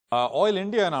Oil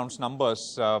India announced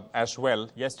numbers as well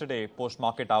yesterday,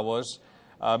 post-market hours.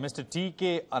 Mr.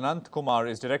 T.K. Ananth Kumar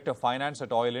is Director of Finance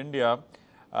at Oil India,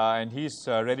 and he's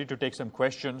ready to take some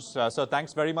questions. So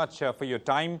thanks very much for your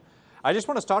time. I just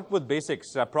want to start with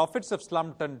basics. Profits have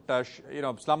slumped and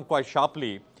slumped quite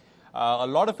sharply. A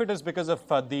lot of it is because of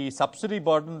the subsidy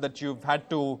burden that you've had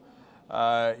to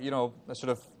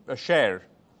share.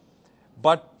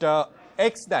 But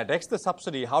X the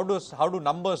subsidy, how do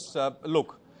numbers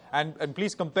look? And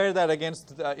please compare that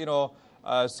against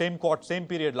same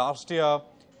period last year,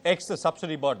 X the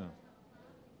subsidy burden.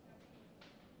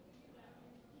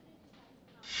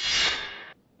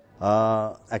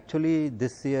 Actually,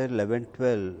 this year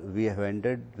 11-12, we have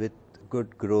ended with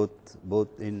good growth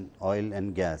both in oil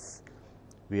and gas.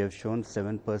 We have shown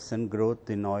 7% growth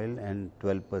in oil and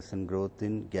 12% growth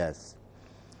in gas.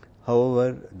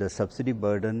 However, the subsidy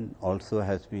burden also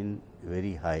has been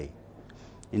very high.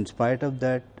 In spite of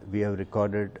that, we have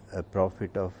recorded a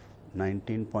profit of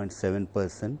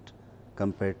 19.7%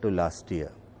 compared to last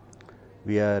year.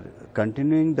 We are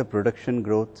continuing the production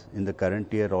growth in the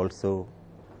current year also,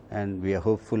 and we are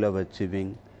hopeful of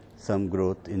achieving some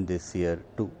growth in this year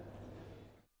too.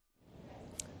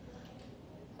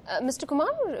 Mr. Kumar,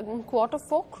 in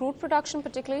Q4, crude production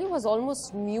particularly was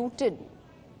almost muted.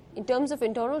 In terms of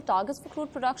internal targets for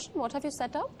crude production, what have you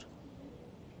set out?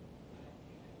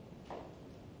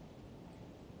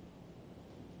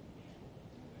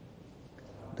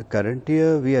 The current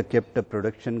year, we have kept a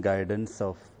production guidance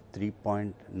of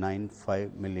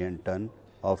 3.95 million ton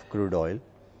of crude oil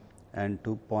and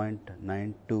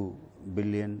 2.92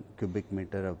 billion cubic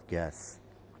meter of gas,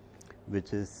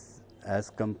 which is as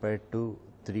compared to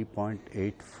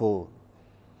 3.84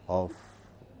 of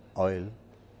oil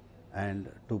and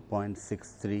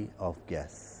 2.63 of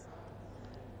gas.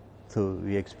 So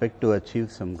we expect to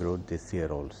achieve some growth this year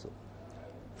also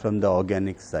from the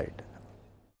organic side.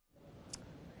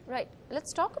 Right.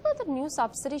 Let's talk about the new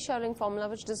subsidy sharing formula,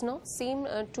 which does not seem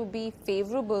to be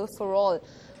favorable for all.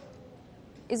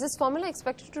 Is this formula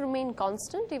expected to remain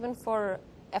constant even for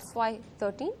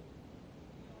FY13?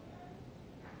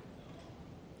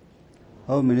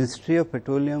 Our Ministry of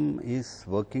Petroleum is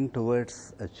working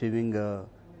towards achieving a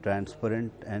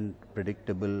transparent and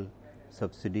predictable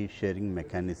subsidy sharing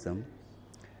mechanism.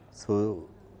 So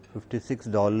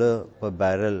 $56 per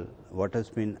barrel, what has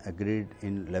been agreed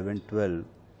in 11-12,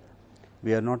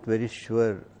 we are not very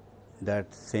sure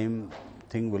that same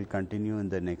thing will continue in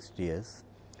the next years.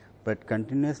 But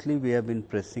continuously we have been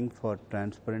pressing for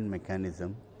transparent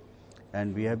mechanism,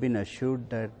 and we have been assured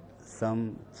that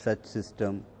some such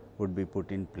system would be put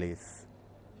in place.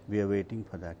 We are waiting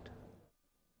for that.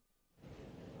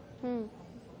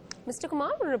 Mr.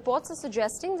 Kumar, reports are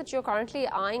suggesting that you're currently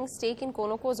eyeing stake in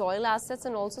Conoco's oil assets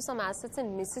and also some assets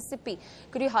in Mississippi.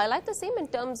 Could you highlight the same in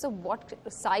terms of what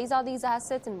size are these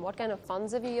assets and what kind of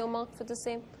funds have you earmarked for the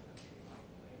same?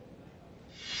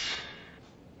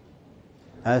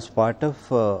 As part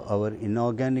of our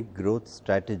inorganic growth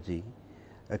strategy,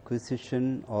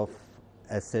 acquisition of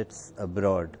assets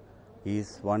abroad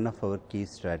is one of our key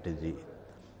strategy.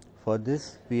 For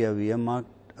this, we have earmarked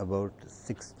about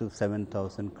 6,000 to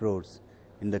 7,000 crores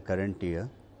in the current year.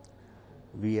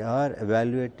 We are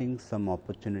evaluating some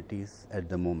opportunities at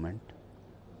the moment.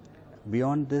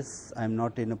 Beyond this, I am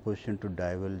not in a position to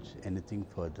divulge anything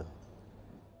further.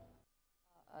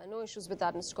 No issues with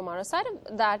that, Mr. Kumar. Aside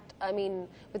of that, I mean,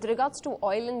 with regards to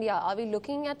Oil India, are we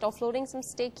looking at offloading some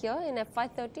stake here in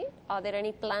FY13? Are there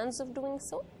any plans of doing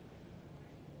so?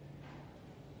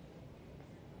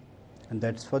 And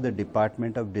that's for the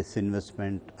Department of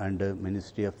Disinvestment under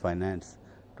Ministry of Finance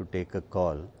to take a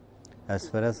call. As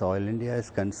far as Oil India is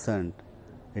concerned,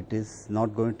 it is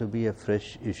not going to be a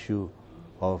fresh issue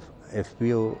of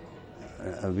FPO.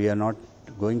 We are not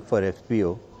going for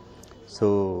FPO,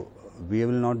 so we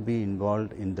will not be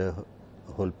involved in the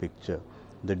whole picture.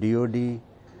 The DOD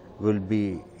will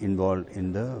be involved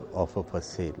in the offer for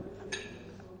sale.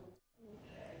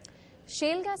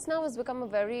 Shale gas now has become a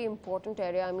very important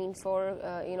area. I mean, for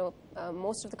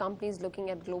most of the companies looking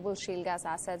at global shale gas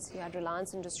assets. You had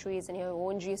Reliance Industries and you have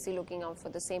ONGC looking out for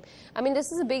the same. I mean, this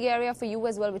is a big area for you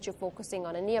as well, which you're focusing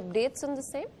on. Any updates on the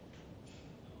same?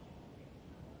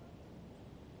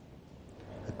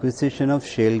 Acquisition of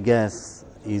shale gas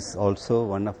is also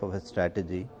one of our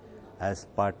strategy as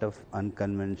part of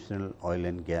unconventional oil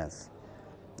and gas.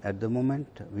 At the moment,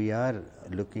 we are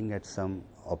looking at some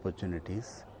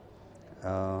opportunities.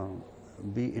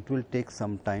 It will take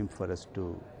some time for us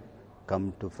to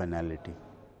come to finality.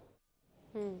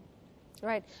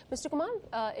 Right. Mr. Kumar,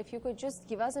 if you could just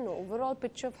give us an overall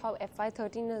picture of how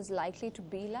FY13 is likely to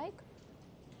be like.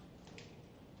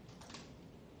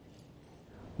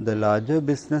 The larger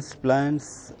business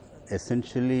plans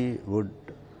essentially would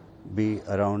be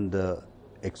around the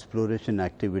exploration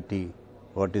activity,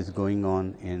 what is going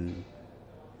on in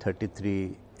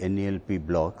 33 NELP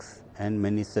blocks and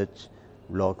many such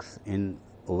blocks in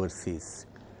overseas.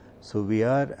 So we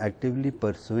are actively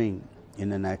pursuing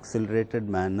in an accelerated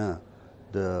manner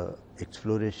the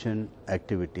exploration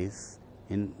activities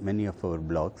in many of our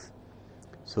blocks.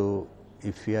 So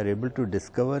if we are able to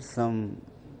discover some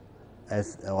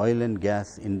as oil and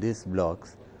gas in these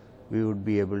blocks, we would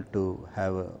be able to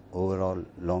have a overall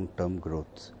long-term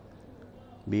growth.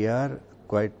 We are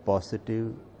quite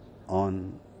positive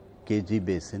on KG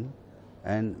Basin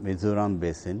and Mizoram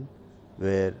Basin,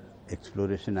 where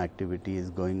exploration activity is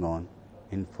going on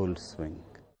in full swing.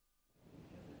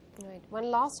 Right. One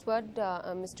last word,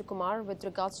 Mr. Kumar, with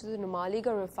regards to the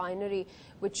Numaligarh refinery,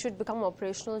 which should become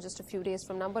operational just a few days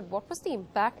from now. But what was the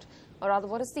impact, or rather,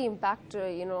 what is the impact,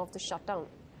 of the shutdown?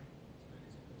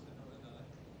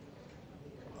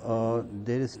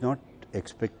 There is not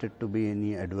expected to be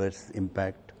any adverse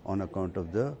impact on account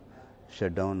of the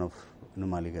shutdown of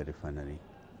Numaligarh refinery.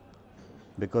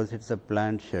 Because it's a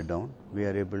planned shutdown, we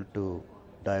are able to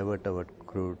divert our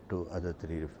crude to other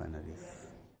 3 refineries.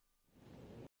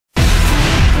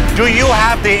 Do you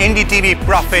have the NDTV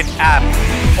Profit app?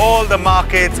 All the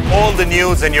markets, all the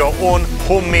news and your own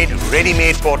homemade,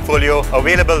 ready-made portfolio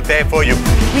available there for you.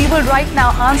 We will right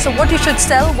now answer what you should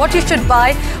sell, what you should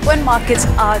buy when markets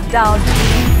are down.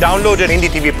 Download at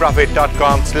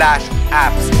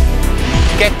ndtvprofit.com/apps.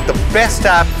 Get the best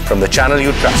app from the channel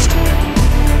you trust.